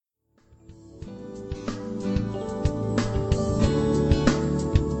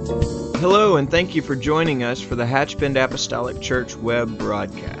Hello, and thank you for joining us for the Hatchbend Apostolic Church web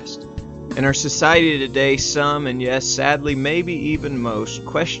broadcast. In our society today, some, and yes, sadly, maybe even most,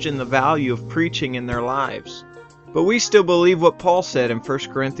 question the value of preaching in their lives. But we still believe what Paul said in 1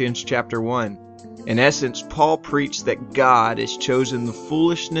 Corinthians chapter 1. In essence, Paul preached that God has chosen the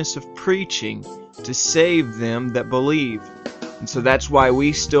foolishness of preaching to save them that believe. And so that's why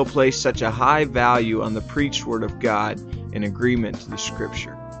we still place such a high value on the preached word of God in agreement to the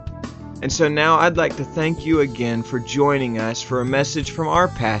Scripture. And so now I'd like to thank you again for joining us for a message from our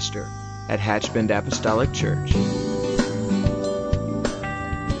pastor at Hatchbend Apostolic Church. I'm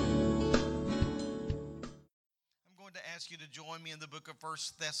going to ask you to join me in the book of 1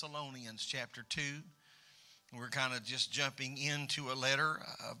 Thessalonians chapter 2. We're kind of just jumping into a letter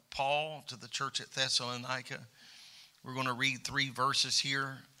of Paul to the church at Thessalonica. We're going to read 3 verses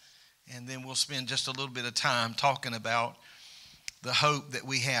here, and then we'll spend just a little bit of time talking about the hope that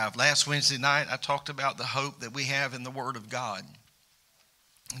we have. Last Wednesday night, I talked about the hope that we have in the Word of God.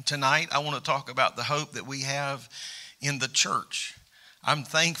 And tonight, I want to talk about the hope that we have in the church. I'm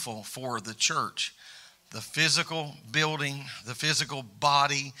thankful for the church, the physical building, the physical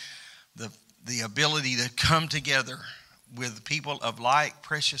body, the ability to come together with people of like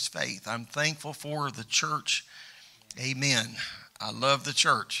precious faith. I'm thankful for the church. Amen. I love the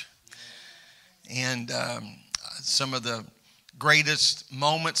church. And some of the greatest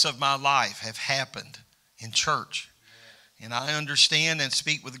moments of my life have happened in church. And I understand and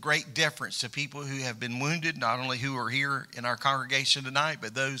speak with great deference to people who have been wounded, not only who are here in our congregation tonight,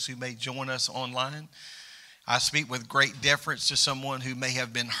 but those who may join us online. I speak with great deference to someone who may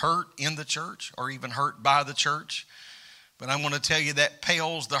have been hurt in the church or even hurt by the church. But I want to tell you that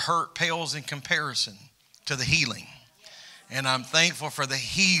the hurt pales in comparison to the healing. And I'm thankful for the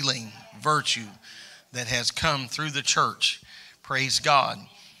healing virtue that has come through the church. Praise God.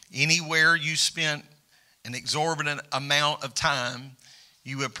 Anywhere you spent an exorbitant amount of time,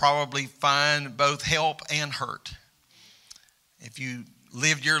 you would probably find both help and hurt. If you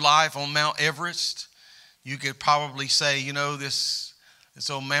lived your life on Mount Everest, you could probably say, you know, this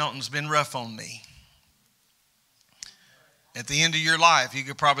old mountain's been rough on me. At the end of your life, you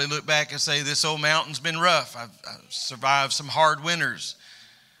could probably look back and say, this old mountain's been rough. I've survived some hard winters.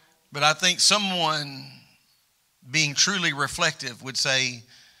 But I think someone being truly reflective would say,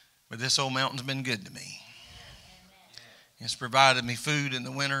 but this old mountain's been good to me. It's provided me food in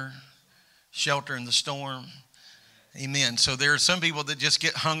the winter, shelter in the storm. Amen. So there are some people that just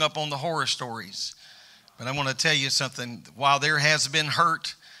get hung up on the horror stories. But I want to tell you something. While there has been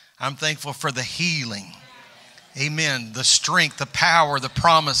hurt, I'm thankful for the healing. Amen. The strength, the power, the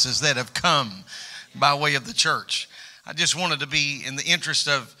promises that have come by way of the church. I just wanted to be, in the interest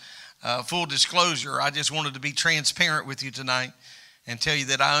of full disclosure, I just wanted to be transparent with you tonight and tell you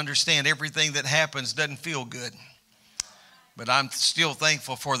that I understand everything that happens doesn't feel good. But I'm still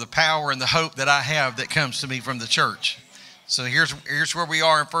thankful for the power and the hope that I have that comes to me from the church. So here's where we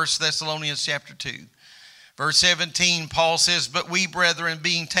are in 1 Thessalonians chapter 2. Verse 17, Paul says, "But we, brethren,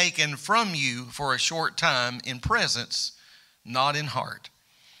 being taken from you for a short time in presence, not in heart,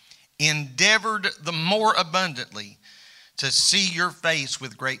 endeavored the more abundantly to see your face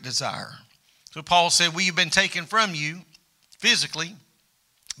with great desire." So Paul said, we have been taken from you physically,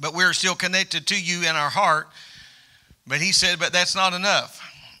 but we're still connected to you in our heart. But he said, but that's not enough.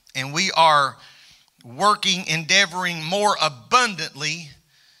 And we are working, endeavoring more abundantly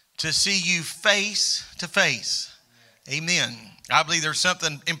to see you face to face. Amen. I believe there's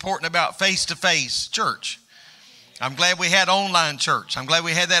something important about face-to-face church. I'm glad we had online church. I'm glad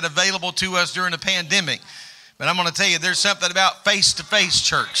we had that available to us during the pandemic. But I'm going to tell you, there's something about face-to-face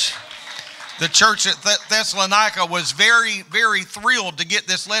church. The church at Thessalonica was very, very thrilled to get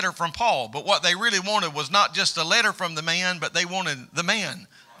this letter from Paul. But what they really wanted was not just a letter from the man, but they wanted the man,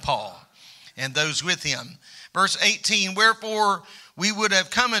 Paul, and those with him. Verse 18, "Wherefore we would have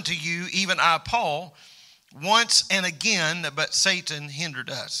come unto you, even I, Paul, once and again, but Satan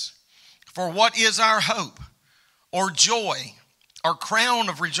hindered us. For what is our hope, or joy, or crown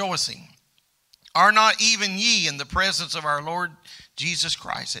of rejoicing? Are not even ye in the presence of our Lord Jesus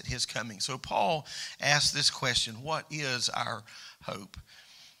Christ at his coming?" So Paul asked this question, what is our hope?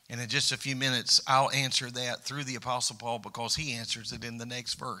 And in just a few minutes, I'll answer that through the Apostle Paul because he answers it in the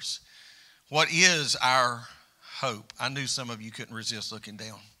next verse. What is our hope? I knew some of you couldn't resist looking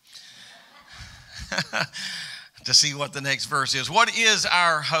down to see what the next verse is. What is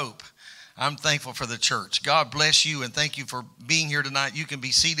our hope? I'm thankful for the church. God bless you and thank you for being here tonight. You can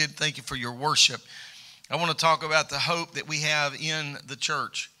be seated. Thank you for your worship. I want to talk about the hope that we have in the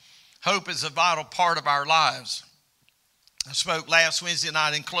church. Hope is a vital part of our lives. I spoke last Wednesday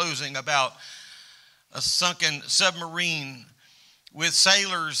night in closing about a sunken submarine with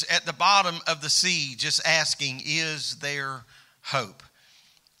sailors at the bottom of the sea just asking, is there hope?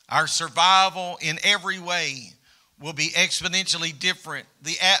 Our survival in every way will be exponentially different.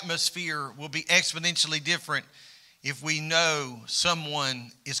 The atmosphere will be exponentially different if we know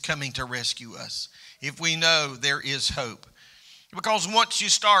someone is coming to rescue us, if we know there is hope. Because once you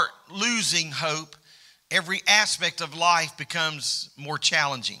start losing hope, every aspect of life becomes more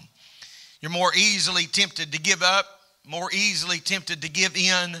challenging. You're more easily tempted to give up, more easily tempted to give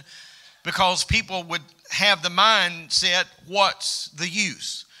in, because people would have the mindset, what's the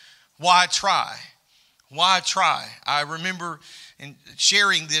use? Why try? Why try? I remember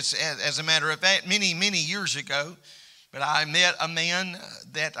sharing this as a matter of fact many, many years ago, but I met a man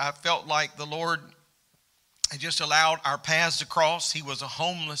that I felt like the Lord had just allowed our paths to cross. He was a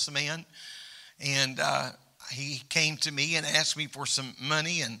homeless man, and he came to me and asked me for some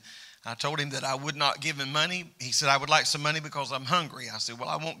money, and I told him that I would not give him money. He said, I would like some money because I'm hungry. I said, well,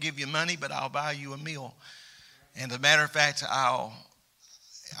 I won't give you money, but I'll buy you a meal. And as a matter of fact, I'll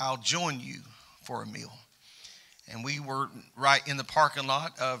join you for a meal. And we were right in the parking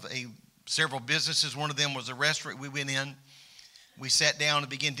lot of several businesses. One of them was a restaurant. We went in. We sat down and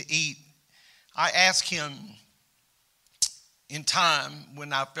began to eat. I asked him in time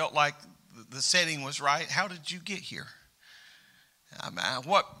when I felt like the setting was right, how did you get here?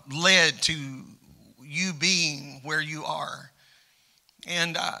 What led to you being where you are?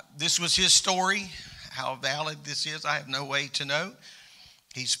 And this was his story. How valid this is, I have no way to know.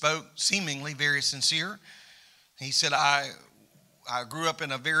 He spoke seemingly very sincere. He said, I grew up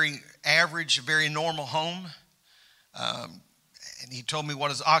in a very average, very normal home. And he told me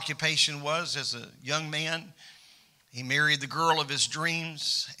what his occupation was as a young man. He married the girl of his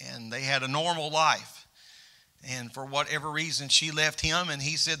dreams, and they had a normal life. And for whatever reason, she left him, and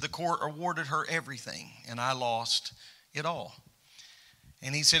he said the court awarded her everything, and I lost it all.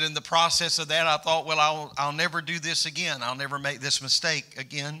 And he said in the process of that, I thought, well, I'll never do this again. I'll never make this mistake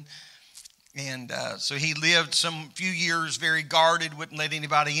again. And so he lived some few years very guarded, wouldn't let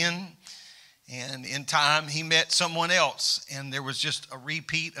anybody in. And in time, he met someone else, and there was just a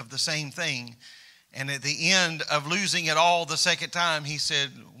repeat of the same thing. And at the end of losing it all the second time, he said,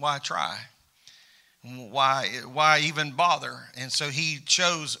 why try? Why even bother? And so he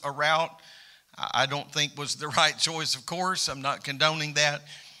chose a route I don't think was the right choice, of course. I'm not condoning that.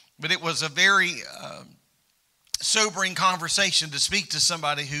 But it was a very sobering conversation to speak to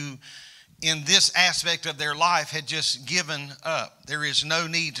somebody who, in this aspect of their life, had just given up. There is no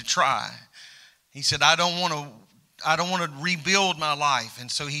need to try. He said, I don't want to rebuild my life. And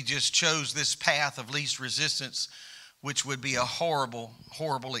so he just chose this path of least resistance, which would be a horrible,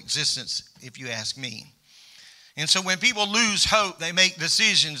 horrible existence, if you ask me. And so when people lose hope, they make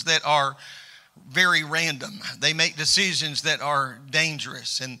decisions that are very random. They make decisions that are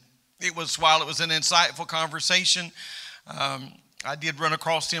dangerous. And while it was an insightful conversation, I did run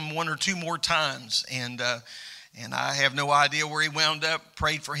across him one or two more times, and I have no idea where he wound up.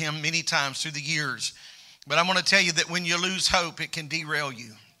 Prayed for him many times through the years. But I'm going to tell you that when you lose hope, it can derail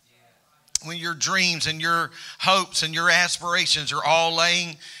you. When your dreams and your hopes and your aspirations are all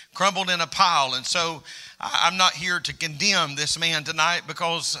crumbled in a pile. And so I'm not here to condemn this man tonight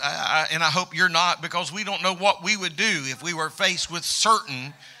because, and I hope you're not, because we don't know what we would do if we were faced with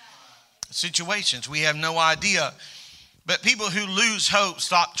certain situations. We have no idea. But people who lose hope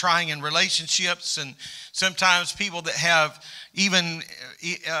stop trying in relationships, and sometimes people that have even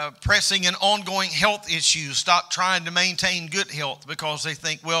pressing and ongoing health issues stop trying to maintain good health because they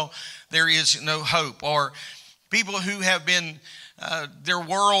think, well, there is no hope. Or people who have been, their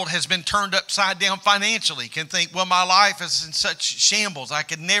world has been turned upside down financially can think, well, my life is in such shambles, I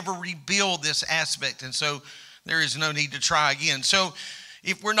could never rebuild this aspect, and so there is no need to try again. So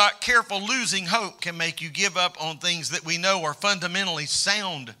if we're not careful, losing hope can make you give up on things that we know are fundamentally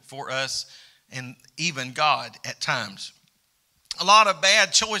sound for us and even God at times. A lot of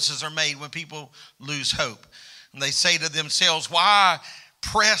bad choices are made when people lose hope. And they say to themselves, why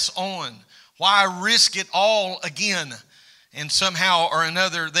press on? Why risk it all again? And somehow or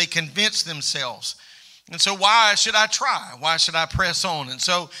another, they convince themselves. And so why should I try? Why should I press on? And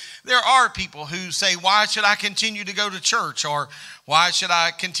so there are people who say, why should I continue to go to church? Or why should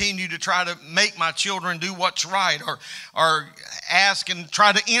I continue to try to make my children do what's right? Or ask and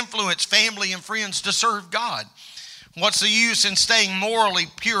try to influence family and friends to serve God? What's the use in staying morally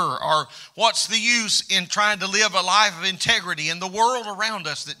pure? Or what's the use in trying to live a life of integrity in the world around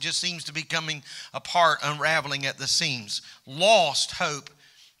us that just seems to be coming apart, unraveling at the seams? Lost hope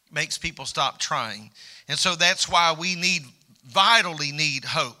makes people stop trying. And so that's why we vitally need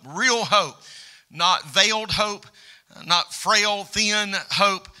hope, real hope, not veiled hope, not frail, thin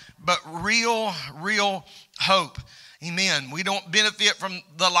hope, but real hope. Amen. We don't benefit from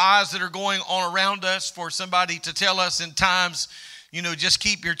the lies that are going on around us for somebody to tell us in times, just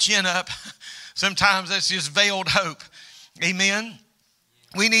keep your chin up. Sometimes that's just veiled hope. Amen.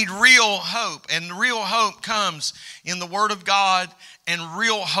 We need real hope, and real hope comes in the Word of God, and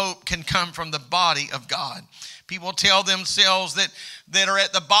real hope can come from the body of God. People tell themselves that are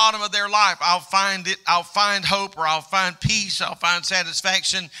at the bottom of their life, I'll find hope, or I'll find peace, I'll find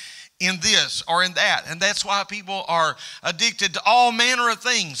satisfaction in this or in that. And that's why people are addicted to all manner of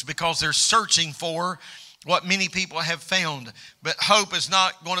things, because they're searching for what many people have found. But hope is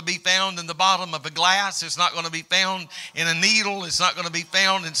not going to be found in the bottom of a glass. It's not going to be found in a needle. It's not going to be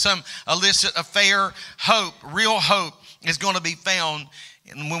found in some illicit affair. Hope, real hope, is going to be found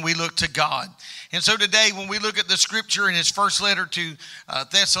when we look to God. And so today, when we look at the scripture in his first letter to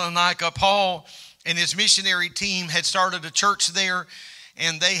Thessalonica, Paul and his missionary team had started a church there,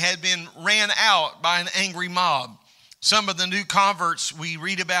 and they had been ran out by an angry mob. Some of the new converts we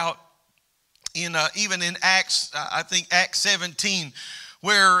read about even in Acts, I think Acts 17,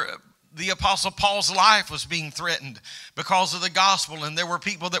 where the Apostle Paul's life was being threatened because of the gospel, and there were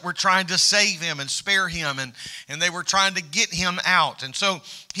people that were trying to save him and spare him, and they were trying to get him out. And so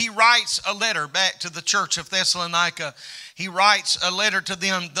he writes a letter back to the church of Thessalonica. He writes a letter to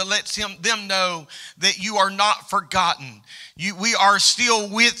them that lets them know that you are not forgotten. We are still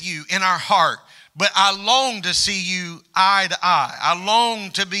with you in our heart, but I long to see you eye to eye. I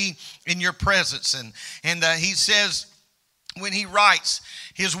long to be in your presence. And he says, when he writes,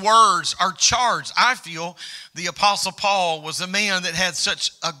 his words are charged. I feel the Apostle Paul was a man that had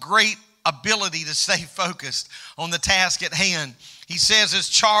such a great ability to stay focused on the task at hand. He says it's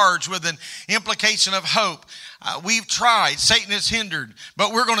charged with an implication of hope. We've tried. Satan has hindered,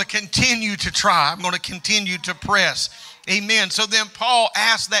 but we're going to continue to try. I'm going to continue to press. Amen. So then Paul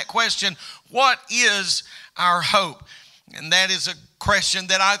asked that question, what is our hope? And that is a question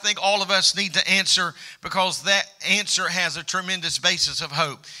that I think all of us need to answer, because that answer has a tremendous basis of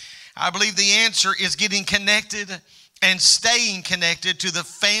hope. I believe the answer is getting connected and staying connected to the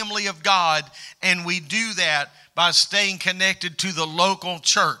family of God, and we do that by staying connected to the local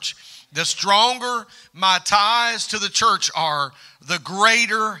church. The stronger my ties to the church are, the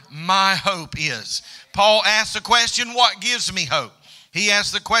greater my hope is. Paul asked the question, what gives me hope? He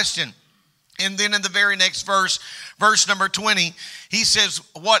asked the question. And then in the very next verse number 20, he says,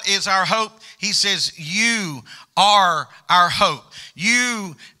 what is our hope? He says, you are our hope.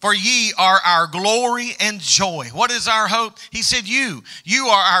 For ye are our glory and joy. What is our hope? He said, you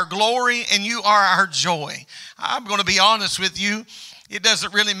are our glory and you are our joy. I'm going to be honest with you. It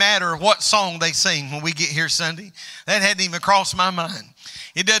doesn't really matter what song they sing when we get here Sunday. That hadn't even crossed my mind.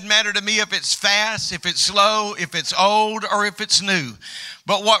 It doesn't matter to me if it's fast, if it's slow, if it's old, or if it's new.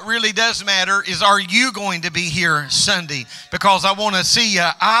 But what really does matter is, are you going to be here Sunday? Because I want to see you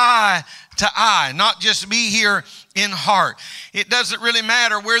eye to eye, not just be here in heart. It doesn't really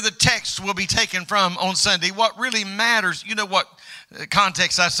matter where the text will be taken from on Sunday. What really matters, you know what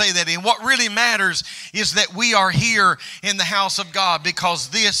context I say that in, what really matters is that we are here in the house of God, because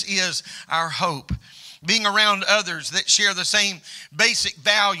this is our hope. Being around others that share the same basic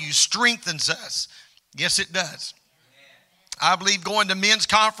values strengthens us. Yes, it does. I believe going to men's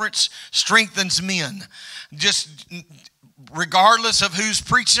conference strengthens men. Just regardless of who's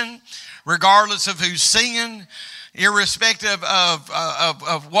preaching, regardless of who's singing, irrespective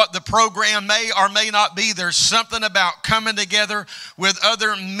of what the program may or may not be, there's something about coming together with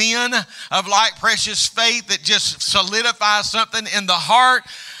other men of like precious faith that just solidifies something in the heart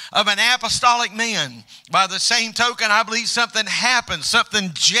of an apostolic man. By the same token, I believe something happens,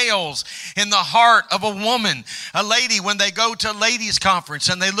 something gels in the heart of a woman, a lady, when they go to ladies' conference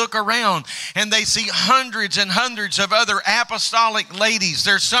and they look around and they see hundreds and hundreds of other apostolic ladies.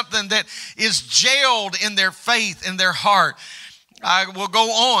 There's something that is gelled in their faith, in their heart. I will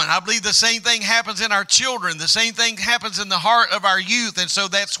go on. I believe the same thing happens in our children. The same thing happens in the heart of our youth. And so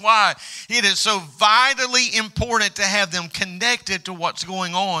that's why it is so vitally important to have them connected to what's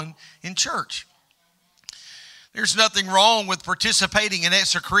going on in church. There's nothing wrong with participating in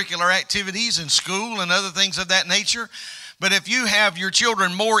extracurricular activities in school and other things of that nature. But if you have your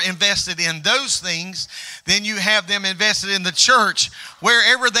children more invested in those things than you have them invested in the church,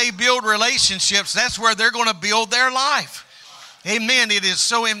 wherever they build relationships, that's where they're going to build their life. Amen. It is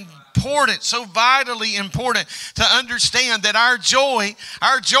so important, so vitally important to understand that our joy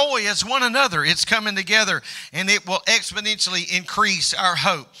is one another. It's coming together, and it will exponentially increase our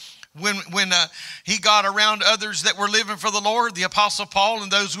hope. When he got around others that were living for the Lord, the Apostle Paul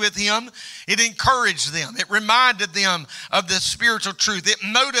and those with him, it encouraged them. It reminded them of the spiritual truth. It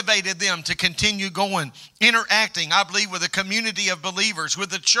motivated them to continue going, interacting, I believe, with a community of believers, with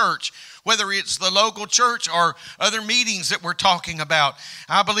the church, whether it's the local church or other meetings that we're talking about.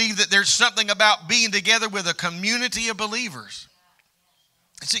 I believe that there's something about being together with a community of believers.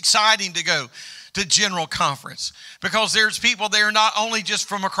 It's exciting to go to General Conference because there's people there not only just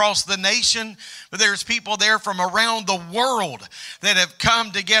from across the nation, but there's people there from around the world that have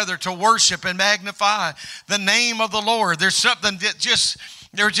come together to worship and magnify the name of the Lord. There's something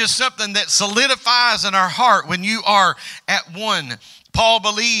that solidifies in our heart when you are at one. Paul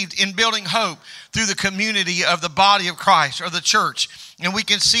believed in building hope through the community of the body of Christ or the church. And we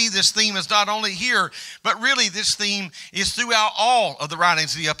can see this theme is not only here, but really this theme is throughout all of the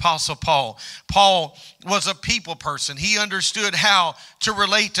writings of the Apostle Paul. Paul was a people person. He understood how to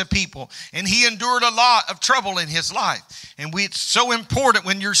relate to people. And he endured a lot of trouble in his life. And it's so important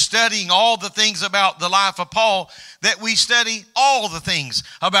when you're studying all the things about the life of Paul that we study all the things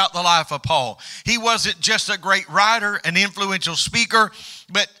about the life of Paul. He wasn't just a great writer, an influential speaker,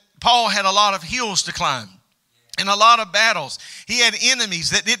 but Paul had a lot of hills to climb. In a lot of battles, he had enemies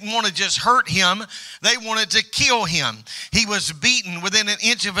that didn't want to just hurt him. They wanted to kill him. He was beaten within an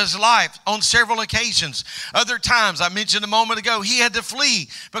inch of his life on several occasions. Other times, I mentioned a moment ago, he had to flee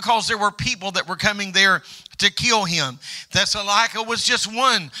because there were people that were coming there to kill him. Thessalonica was just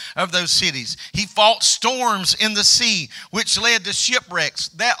one of those cities. He fought storms in the sea, which led to shipwrecks.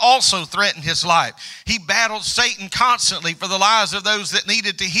 That also threatened his life. He battled Satan constantly for the lives of those that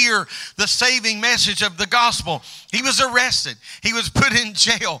needed to hear the saving message of the gospel. He was arrested. He was put in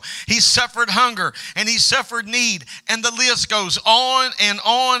jail. He suffered hunger and he suffered need. And the list goes on and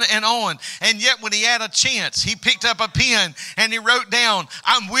on and on. And yet when he had a chance, he picked up a pen and he wrote down,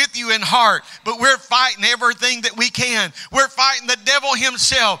 "I'm with you in heart, but we're fighting everything that we can. We're fighting the devil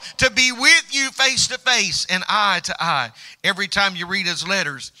himself to be with you face to face and eye to eye." Every time you read his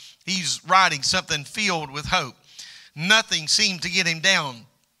letters, he's writing something filled with hope. Nothing seemed to get him down.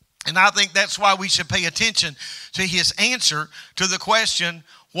 And I think that's why we should pay attention to his answer to the question,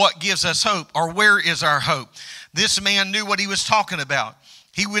 what gives us hope, or where is our hope? This man knew what he was talking about.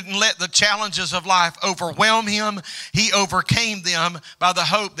 He wouldn't let the challenges of life overwhelm him. He overcame them by the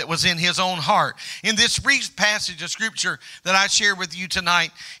hope that was in his own heart. In this brief passage of Scripture that I share with you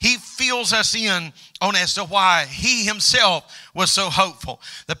tonight, he fills us in on as to why he himself was so hopeful.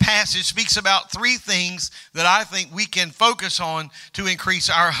 The passage speaks about three things that I think we can focus on to increase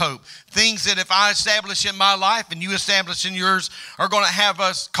our hope. Things that if I establish in my life and you establish in yours are going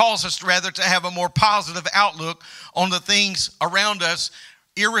to cause us to have a more positive outlook on the things around us,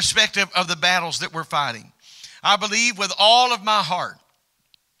 irrespective of the battles that we're fighting. I believe with all of my heart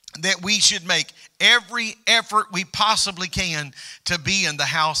that we should make every effort we possibly can to be in the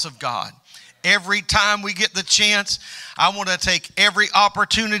house of God. Every time we get the chance, I want to take every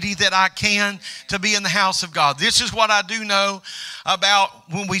opportunity that I can to be in the house of God. This is what I do know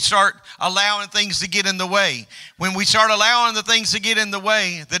about when we start allowing things to get in the way. When we start allowing the things to get in the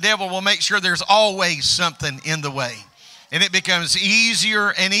way, the devil will make sure there's always something in the way. And it becomes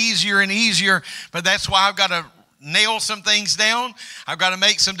easier and easier and easier. But that's why I've got to nail some things down. I've got to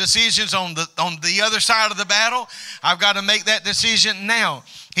make some decisions on the other side of the battle. I've got to make that decision now.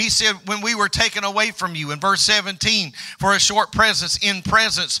 He said, when we were taken away from you, in verse 17, for a short presence, in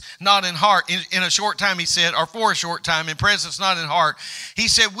presence, not in heart. In a short time, he said, or for a short time, in presence, not in heart. He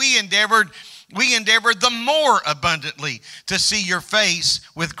said, we endeavored the more abundantly to see your face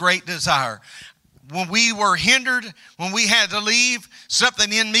with great desire. When we were hindered, when we had to leave,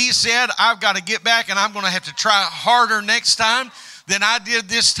 something in me said, I've got to get back and I'm going to have to try harder next time than I did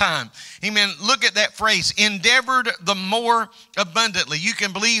this time. Amen. Look at that phrase, endeavored the more abundantly. You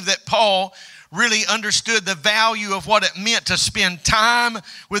can believe that Paul really understood the value of what it meant to spend time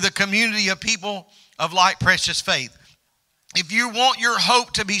with a community of people of like precious faith. If you want your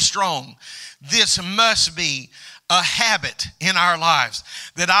hope to be strong, this must be a habit in our lives,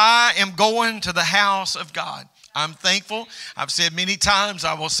 that I am going to the house of God. I'm thankful. I've said many times,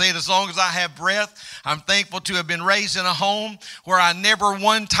 I will say it as long as I have breath. I'm thankful to have been raised in a home where I never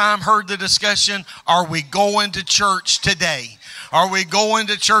one time heard the discussion, are we going to church today? Are we going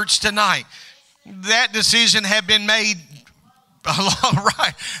to church tonight? That decision had been made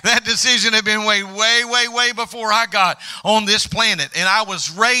Right. That decision had been way, way, way, way before I got on this planet. And I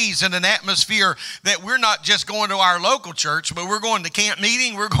was raised in an atmosphere that we're not just going to our local church, but we're going to camp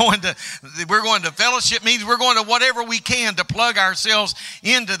meeting, we're going to fellowship meetings, we're going to whatever we can to plug ourselves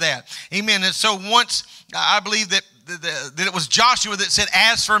into that. Amen. And so once I believe that it was Joshua that said,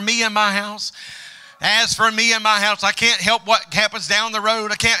 as for me and my house, I can't help what happens down the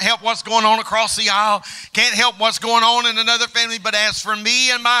road. I can't help what's going on across the aisle. Can't help what's going on in another family. But as for me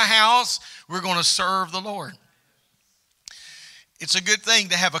and my house, we're going to serve the Lord. It's a good thing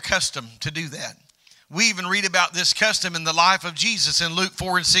to have a custom to do that. We even read about this custom in the life of Jesus in Luke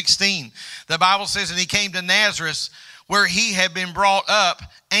 4:16. The Bible says, and he came to Nazareth where he had been brought up,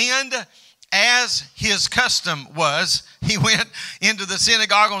 and as his custom was, he went into the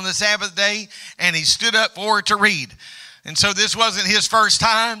synagogue on the Sabbath day and he stood up for it to read. And so this wasn't his first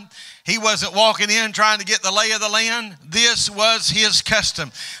time. He wasn't walking in trying to get the lay of the land. This was his custom.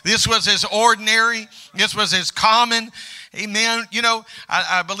 This was his ordinary. This was his common. Amen. You know,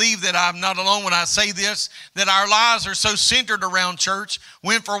 I believe that I'm not alone when I say this, that our lives are so centered around church,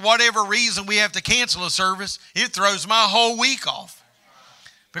 when for whatever reason we have to cancel a service, it throws my whole week off.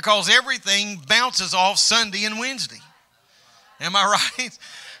 Because everything bounces off Sunday and Wednesday. Am I right?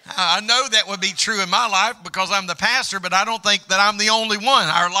 I know that would be true in my life because I'm the pastor, but I don't think that I'm the only one.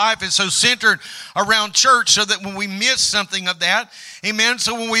 Our life is so centered around church so that when we miss something of that, amen.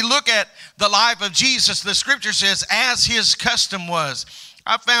 So when we look at the life of Jesus, the scripture says, as his custom was.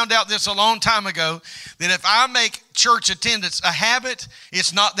 I found out this a long time ago, that if I make church attendance a habit,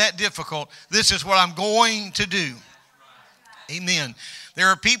 it's not that difficult. This is what I'm going to do. Amen. There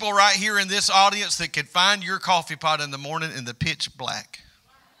are people right here in this audience that could find your coffee pot in the morning in the pitch black.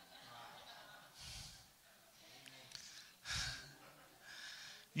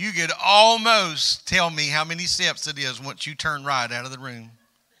 You could almost tell me how many steps it is once you turn right out of the room.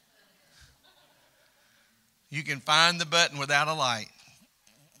 You can find the button without a light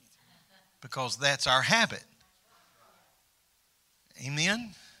because that's our habit.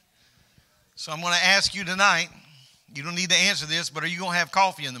 Amen? So I'm going to ask you tonight, you don't need to answer this, but are you going to have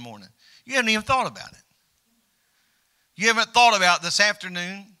coffee in the morning? You haven't even thought about it. You haven't thought about this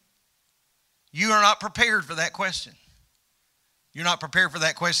afternoon. You are not prepared for that question. You're not prepared for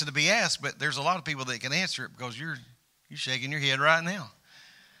that question to be asked, but there's a lot of people that can answer it because you're shaking your head right now.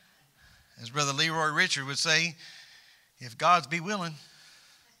 As Brother Leroy Richard would say, if God's be willing,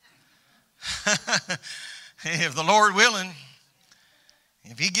 if the Lord willing,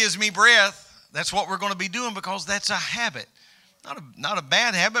 if he gives me breath, that's what we're going to be doing because that's a habit. Not a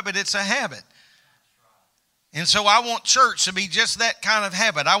bad habit, but it's a habit. And so I want church to be just that kind of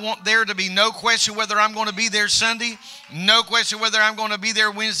habit. I want there to be no question whether I'm going to be there Sunday, no question whether I'm going to be there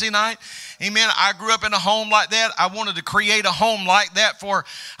Wednesday night. Amen. I grew up in a home like that. I wanted to create a home like that for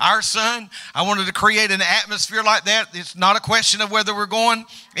our son. I wanted to create an atmosphere like that. It's not a question of whether we're going.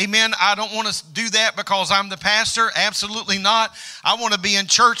 Amen. I don't want to do that because I'm the pastor. Absolutely not. I want to be in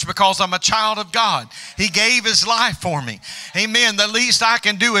church because I'm a child of God. He gave his life for me. Amen. The least I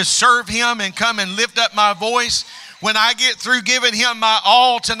can do is serve him and come and lift up my voice. When I get through giving him my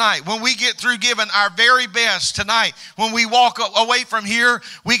all tonight, when we get through giving our very best tonight, when we walk away from here,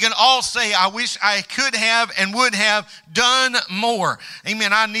 we can all say, I wish I could have and would have done more.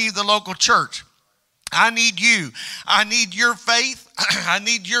 Amen. I need the local church. I need you. I need your faith. I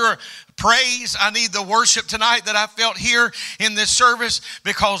need your praise. I need the worship tonight that I felt here in this service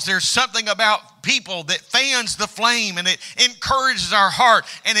because there's something about people that fans the flame and it encourages our heart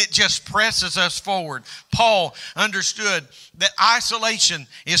and it just presses us forward. Paul understood that isolation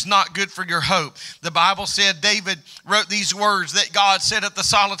is not good for your hope. The Bible said David wrote these words that God setteth the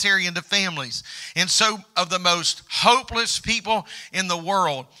solitary into families. And so of the most hopeless people in the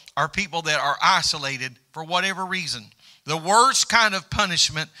world are people that are isolated for whatever reason. The worst kind of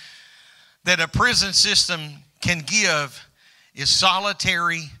punishment that a prison system can give is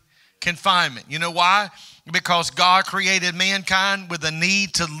solitary confinement. You know why? Because God created mankind with a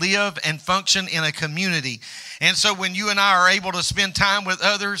need to live and function in a community. And so when you and I are able to spend time with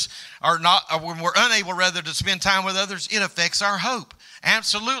others, or when we're unable rather to spend time with others, it affects our hope.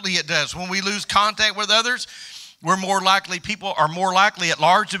 Absolutely it does. When we lose contact with others, people are more likely at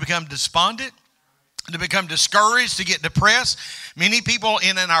large to become despondent. to become discouraged, to get depressed. Many people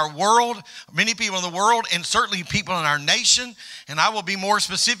in our world, many people in the world, and certainly people in our nation, and I will be more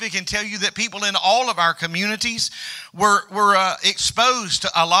specific and tell you that people in all of our communities were exposed to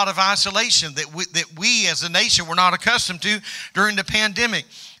a lot of isolation that we as a nation were not accustomed to during the pandemic.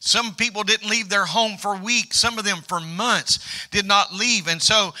 Some people didn't leave their home for weeks. Some of them for months did not leave. And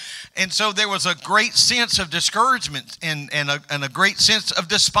so there was a great sense of discouragement and a great sense of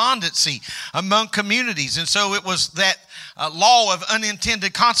despondency among communities. And so it was that law of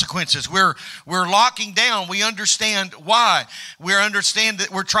unintended consequences. We're locking down. We understand why. We understand that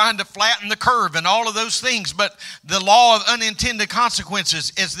we're trying to flatten the curve and all of those things. But the law of unintended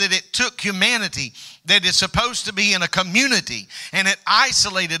consequences is that it took humanity that is supposed to be in a community, and it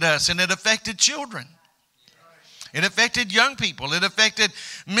isolated us, and it affected children. It affected young people. It affected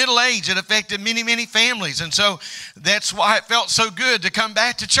middle age. It affected many, many families. And so that's why it felt so good to come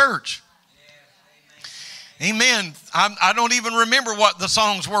back to church. Amen. I don't even remember what the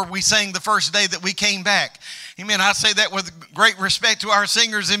songs were we sang the first day that we came back. Amen. I say that with great respect to our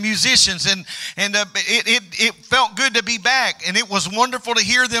singers and musicians, and it felt good to be back, and it was wonderful to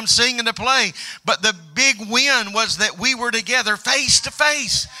hear them sing and to play. But the big win was that we were together face to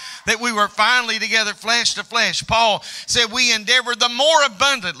face, that we were finally together flesh to flesh. Paul said we endeavored the more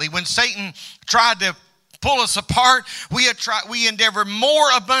abundantly when Satan tried to pull us apart. We endeavored more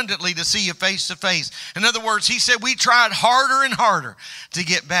abundantly to see you face to face. In other words, he said we tried harder and harder to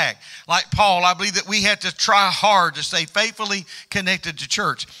get back. Like Paul, I believe that we had to try hard to stay faithfully connected to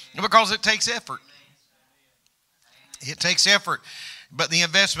church because it takes effort. It takes effort, but the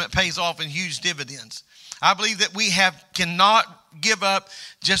investment pays off in huge dividends. I believe that we cannot give up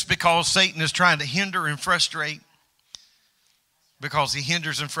just because Satan is trying to hinder and frustrate, because he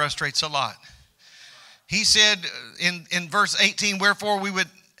hinders and frustrates a lot. He said in verse 18, wherefore we would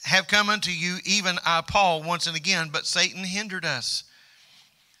have come unto you, even I, Paul, once and again, but Satan hindered us.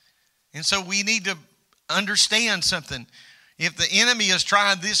 And so we need to understand something. If the enemy is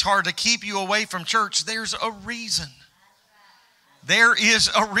trying this hard to keep you away from church, there's a reason. There is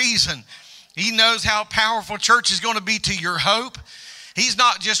a reason. He knows how powerful church is going to be to your hope. He's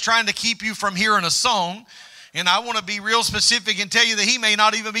not just trying to keep you from hearing a song. And I want to be real specific and tell you that he may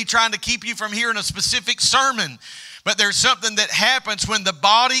not even be trying to keep you from hearing a specific sermon. But there's something that happens when the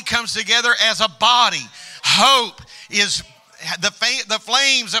body comes together as a body. Hope is, the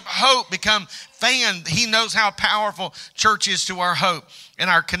flames of hope become fanned. He knows how powerful church is to our hope and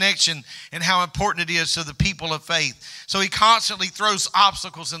our connection and how important it is to the people of faith. So he constantly throws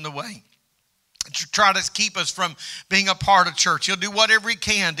obstacles in the way to try to keep us from being a part of church. He'll do whatever he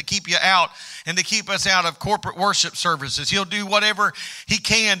can to keep you out and to keep us out of corporate worship services. He'll do whatever he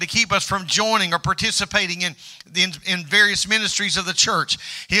can to keep us from joining or participating in various ministries of the church.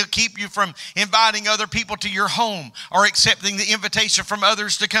 He'll keep you from inviting other people to your home or accepting the invitation from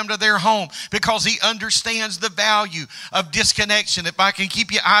others to come to their home, because he understands the value of disconnection. If I can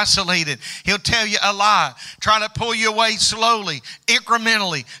keep you isolated, he'll tell you a lie, try to pull you away slowly,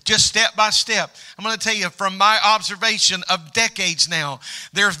 incrementally, just step by step. I'm going to tell you from my observation of decades now,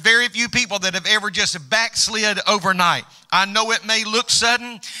 there's very few people that have ever just backslid overnight. I know it may look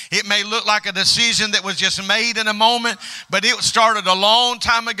sudden. It may look like a decision that was just made in a moment, but it started a long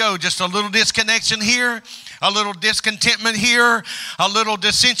time ago. Just a little disconnection here, a little discontentment here, a little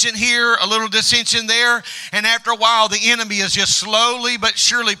dissension here, a little dissension there. And after a while, the enemy is just slowly but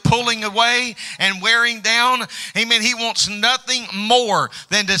surely pulling away and wearing down. Amen. He wants nothing more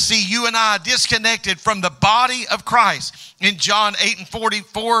than to see you and I disconnected from the body of Christ. In John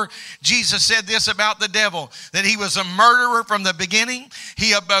 8:44, Jesus said this about the devil, that he was a murderer from the beginning.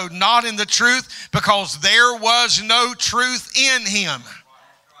 He abode not in the truth, because there was no truth in him.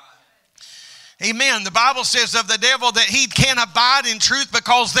 Amen. The Bible says of the devil that he can't abide in truth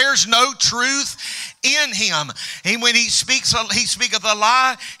because there's no truth in him. And when he speaketh a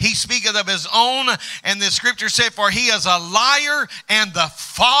lie, he speaketh of his own. And the scripture said, for he is a liar and the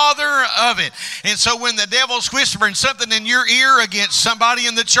father of it. And so when the devil's whispering something in your ear against somebody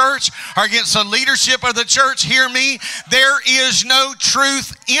in the church or against the leadership of the church, hear me, there is no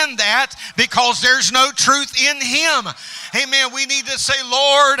truth in that, because there's no truth in him. Amen. We need to say,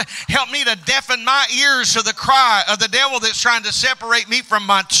 Lord, help me to deafen my ears to the cry of the devil that's trying to separate me from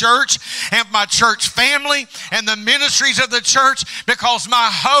my church and my church family and the ministries of the church, because my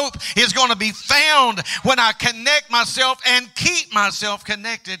hope is going to be found when I connect myself and keep myself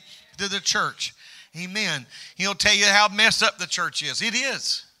connected to the church. Amen. He'll tell you how messed up the church is. It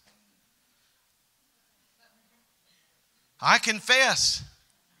is. I confess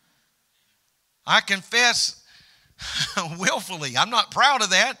willfully. I'm not proud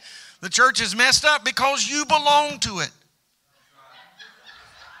of that, The church is messed up because you belong to it.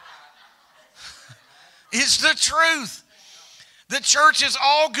 It's the truth. The church is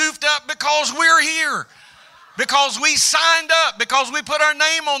all goofed up because we're here. Because we signed up. Because we put our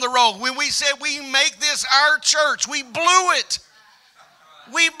name on the roll. When we said we make this our church, we blew it.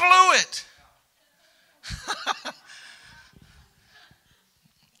 We blew it.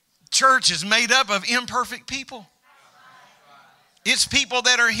 Church is made up of imperfect people. It's people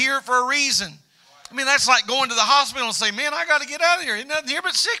that are here for a reason. I mean, that's like going to the hospital and say, man, I got to get out of here. There's nothing here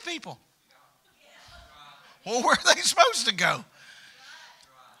but sick people. Well, where are they supposed to go?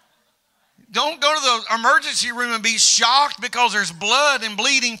 Don't go to the emergency room and be shocked because there's blood and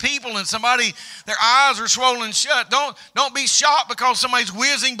bleeding people and somebody, their eyes are swollen shut. Don't be shocked because somebody's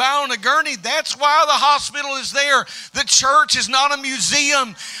whizzing by on a gurney. That's why the hospital is there. The church is not a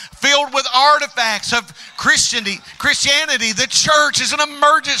museum filled with artifacts of Christianity. The church is an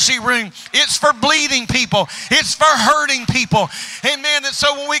emergency room. It's for bleeding people. It's for hurting people. Amen. And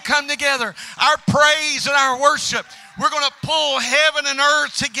so when we come together, our praise and our worship, we're going to pull heaven and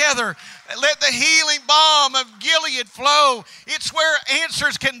earth together. Let the healing balm of Gilead flow. It's where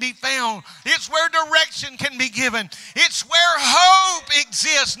answers can be found. It's where direction can be given. It's where hope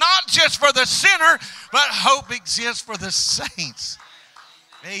exists, not just for the sinner, but hope exists for the saints.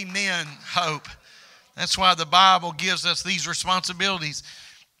 Amen. Hope. That's why the Bible gives us these responsibilities.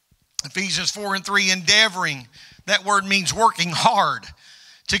 Ephesians 4:3, endeavoring. That word means working hard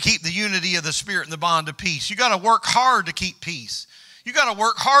to keep the unity of the Spirit and the bond of peace. You got to work hard to keep peace. You got to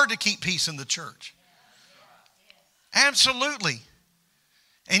work hard to keep peace in the church. Absolutely.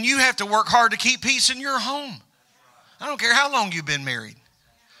 And you have to work hard to keep peace in your home. I don't care how long you've been married.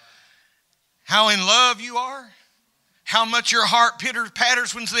 How in love you are. How much your heart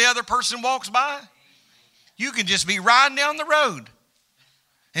pitter-patters when the other person walks by. You can just be riding down the road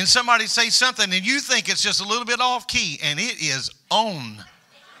and somebody say something and you think it's just a little bit off key and it is on.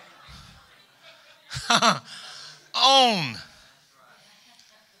 On.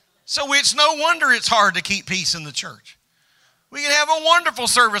 So it's no wonder it's hard to keep peace in the church. We can have a wonderful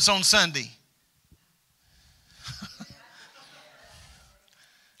service on Sunday.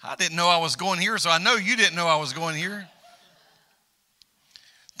 I didn't know I was going here, so I know you didn't know I was going here.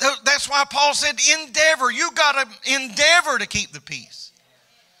 That's why Paul said, endeavor. You got to endeavor to keep the peace.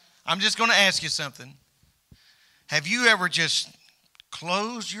 I'm just going to ask you something. Have you ever just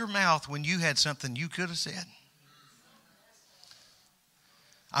closed your mouth when you had something you could have said?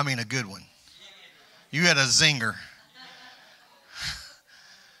 I mean a good one. You had a zinger.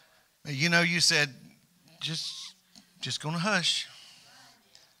 You know, you said, just going to hush.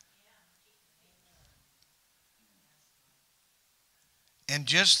 And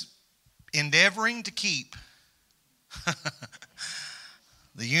just endeavoring to keep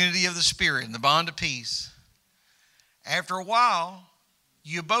the unity of the Spirit and the bond of peace. After a while,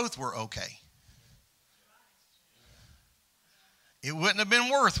 you both were okay. It wouldn't have been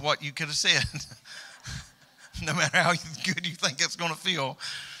worth what you could have said, no matter how good you think it's going to feel.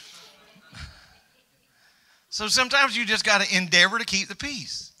 So sometimes you just got to endeavor to keep the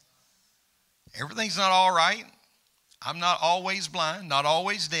peace. Everything's not all right. I'm not always blind, not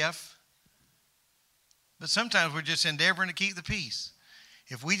always deaf. But sometimes we're just endeavoring to keep the peace.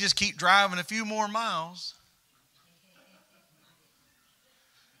 If we just keep driving a few more miles,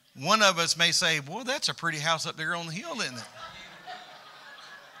 one of us may say, boy, that's a pretty house up there on the hill, isn't it?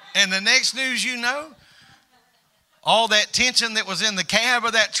 And the next news you know, all that tension that was in the cab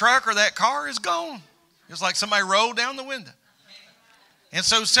of that truck or that car is gone. It's like somebody rolled down the window. And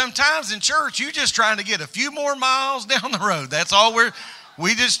so sometimes in church, you're just trying to get a few more miles down the road. That's all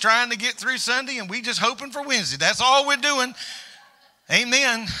we just trying to get through Sunday, and we just hoping for Wednesday. That's all we're doing.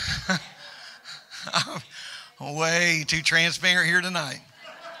 Amen. I'm way too transparent here tonight.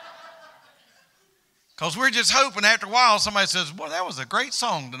 Because we're just hoping after a while somebody says, boy, that was a great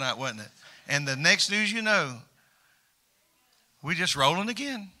song tonight, wasn't it? And the next news you know, we're just rolling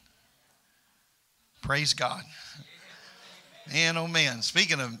again. Praise God. Man, oh man.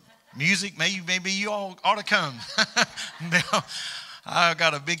 Speaking of music, maybe you all ought to come. Now, I've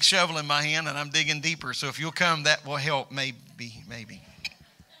got a big shovel in my hand and I'm digging deeper. So if you'll come, that will help maybe.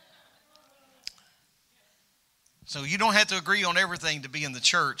 So you don't have to agree on everything to be in the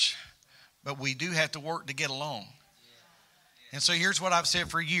church, but we do have to work to get along. And so here's what I've said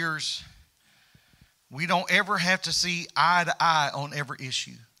for years. We don't ever have to see eye to eye on every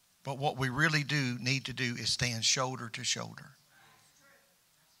issue. But what we really do need to do is stand shoulder to shoulder.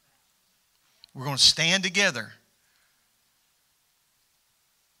 We're going to stand together.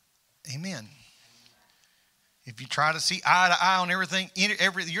 Amen. If you try to see eye to eye on everything,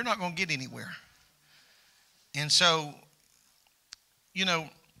 you're not going to get anywhere. And so, you know,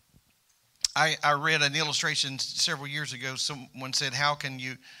 I read an illustration several years ago. Someone said, how can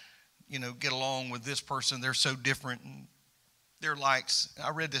you get along with this person? They're so different. And their likes. I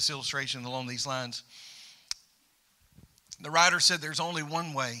read this illustration along these lines. The writer said there's only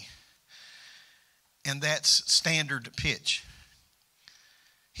one way, and that's standard pitch.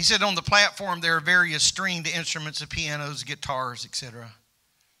 He said on the platform there are various stringed instruments, the pianos, guitars, etc.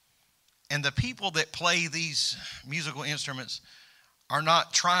 And the people that play these musical instruments are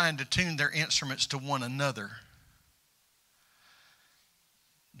not trying to tune their instruments to one another.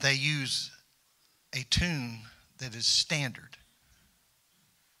 They use a tune that is standard.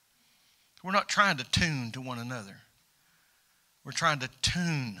 We're not trying to tune to one another. We're trying to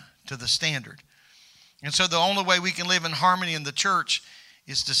tune to the standard. And so the only way we can live in harmony in the church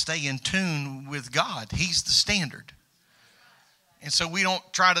is to stay in tune with God. He's the standard. And so we don't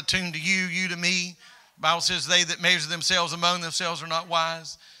try to tune to you to me. The Bible says they that measure themselves among themselves are not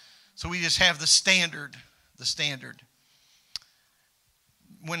wise. So we just have the standard,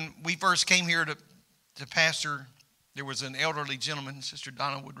 When we first came here to pastor, there was an elderly gentleman, Sister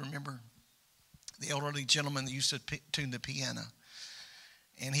Donna would remember, the elderly gentleman that used to tune the piano.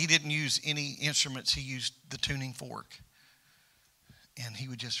 And he didn't use any instruments. He used the tuning fork. And he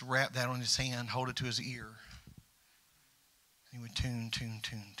would just wrap that on his hand, hold it to his ear. He would tune,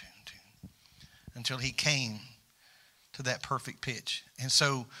 until he came to that perfect pitch. And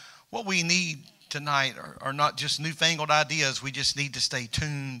so what we need tonight are not just newfangled ideas. We just need to stay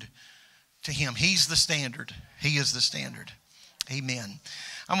tuned to him. He's the standard. He is the standard. Amen.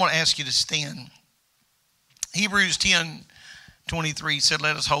 I'm going to ask you to stand. Hebrews 10:23 said,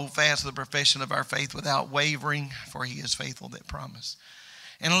 let us hold fast to the profession of our faith without wavering, for he is faithful that promised.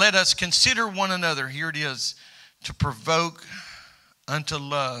 And let us consider one another, here it is, to provoke unto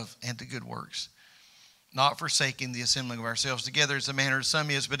love and to good works, not forsaking the assembling of ourselves together as the manner of some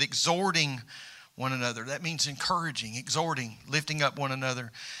is, but exhorting one another. That means encouraging, exhorting, lifting up one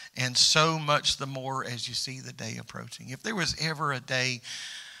another, and so much the more as you see the day approaching. If there was ever a day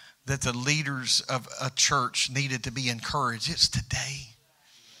that the leaders of a church needed to be encouraged, it's today.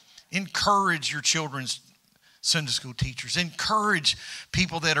 Encourage your children's Sunday school teachers. Encourage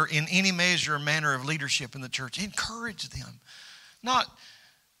people that are in any measure or manner of leadership in the church. Encourage them. Not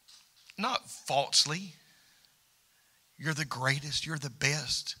falsely. You're the greatest. You're the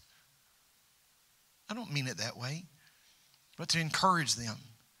best. I don't mean it that way. But to encourage them.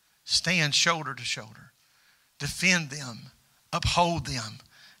 Stand shoulder to shoulder. Defend them. Uphold them.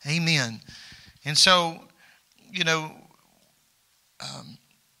 Amen. And so,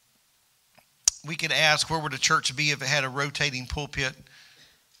 we could ask, where would a church be if it had a rotating pulpit?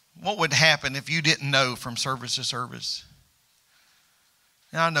 What would happen if you didn't know from service to service?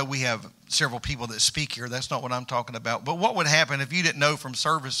 Now, I know we have several people that speak here. That's not what I'm talking about. But what would happen if you didn't know from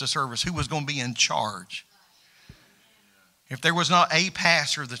service to service who was going to be in charge? If there was not a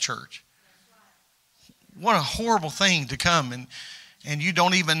pastor of the church. What a horrible thing to come and you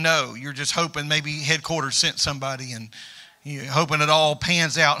don't even know. You're just hoping maybe headquarters sent somebody and you're hoping it all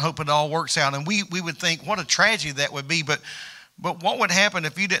pans out, hoping it all works out. And we would think what a tragedy that would be. But what would happen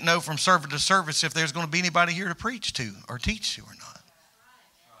if you didn't know from service to service if there's going to be anybody here to preach to or teach to or not?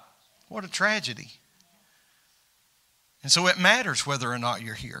 What a tragedy. And so it matters whether or not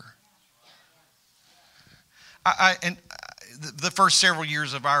you're here. The first several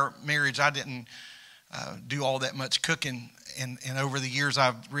years of our marriage, I didn't do all that much cooking. And over the years,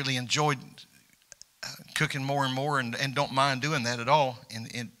 I've really enjoyed cooking more and more and don't mind doing that at all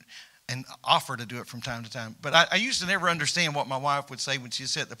and offer to do it from time to time. But I used to never understand what my wife would say when she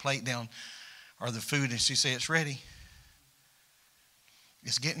set the plate down or the food and she'd say, it's ready.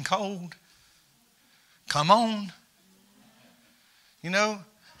 It's getting cold. Come on.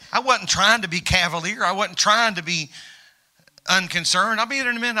 I wasn't trying to be cavalier. I wasn't trying to be unconcerned. I'll be there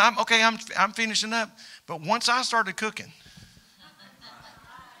in a minute. I'm finishing up. But once I started cooking,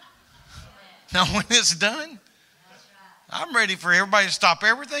 now when it's done, I'm ready for everybody to stop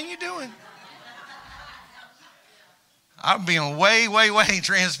everything you're doing. I'm being way, way, way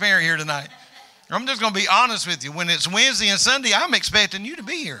transparent here tonight. I'm just going to be honest with you. When it's Wednesday and Sunday, I'm expecting you to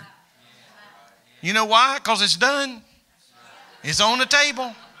be here. You know why? Because it's done. It's on the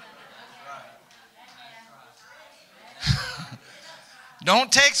table. Don't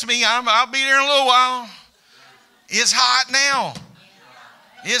text me. I'll be there in a little while. It's hot now.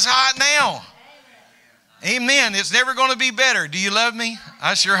 It's hot now. Amen. It's never going to be better. Do you love me?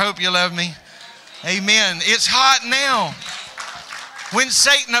 I sure hope you love me. Amen. It's hot now. When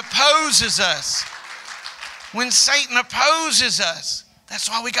Satan opposes us, When Satan opposes us, that's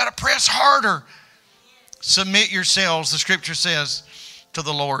why we got to press harder. Submit yourselves, the scripture says, to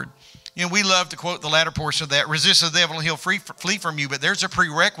the Lord. You know, we love to quote the latter portion of that. Resist the devil and he'll flee from you. But there's a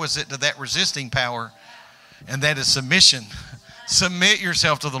prerequisite to that resisting power, and that is submission. Submit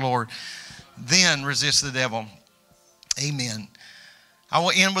yourself to the Lord. Then resist the devil. Amen. I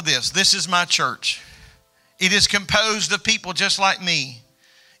will end with this. This is my church. It is composed of people just like me.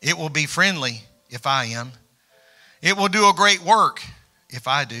 It will be friendly if I am. It will do a great work if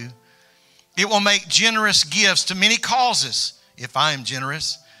I do. It will make generous gifts to many causes if I am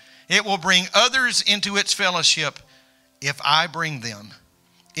generous. It will bring others into its fellowship if I bring them.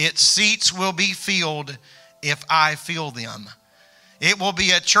 Its seats will be filled if I fill them. It will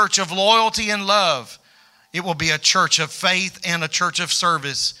be a church of loyalty and love. It will be a church of faith and a church of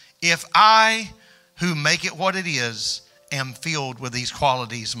service if I, who make it what it is, am filled with these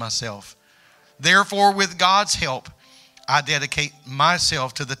qualities myself. Therefore, with God's help, I dedicate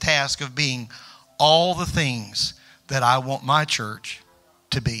myself to the task of being all the things that I want my church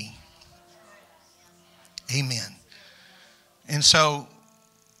to be. Amen. And so,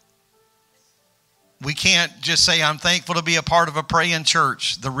 we can't just say, I'm thankful to be a part of a praying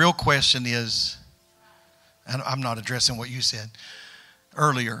church. The real question is, and I'm not addressing what you said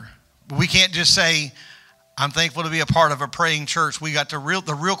earlier, but we can't just say, I'm thankful to be a part of a praying church.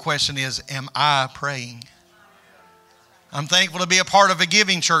 The real question is, am I praying? I'm thankful to be a part of a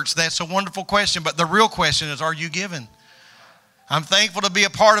giving church. That's a wonderful question, but the real question is, are you giving? I'm thankful to be a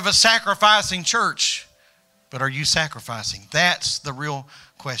part of a sacrificing church, but are you sacrificing? That's the real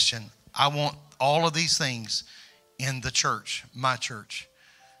question. I want all of these things in the church, my church.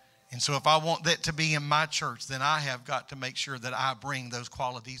 And so if I want that to be in my church, then I have got to make sure that I bring those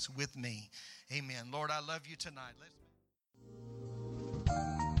qualities with me. Amen. Lord, I love you tonight.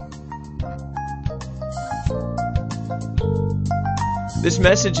 This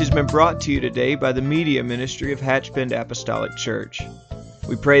message has been brought to you today by the media ministry of Hatchbend Apostolic Church.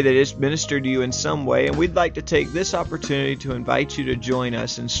 We pray that it's ministered to you in some way, and we'd like to take this opportunity to invite you to join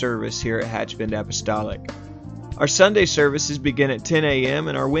us in service here at Hatchbend Apostolic. Our Sunday services begin at 10 a.m.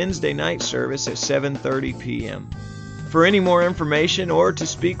 and our Wednesday night service at 7:30 p.m. For any more information or to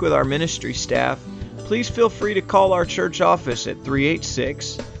speak with our ministry staff, please feel free to call our church office at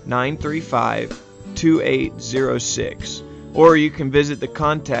 386-935-2806, or you can visit the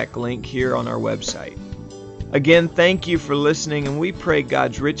contact link here on our website. Again, thank you for listening, and we pray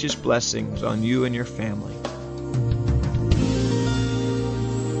God's richest blessings on you and your family.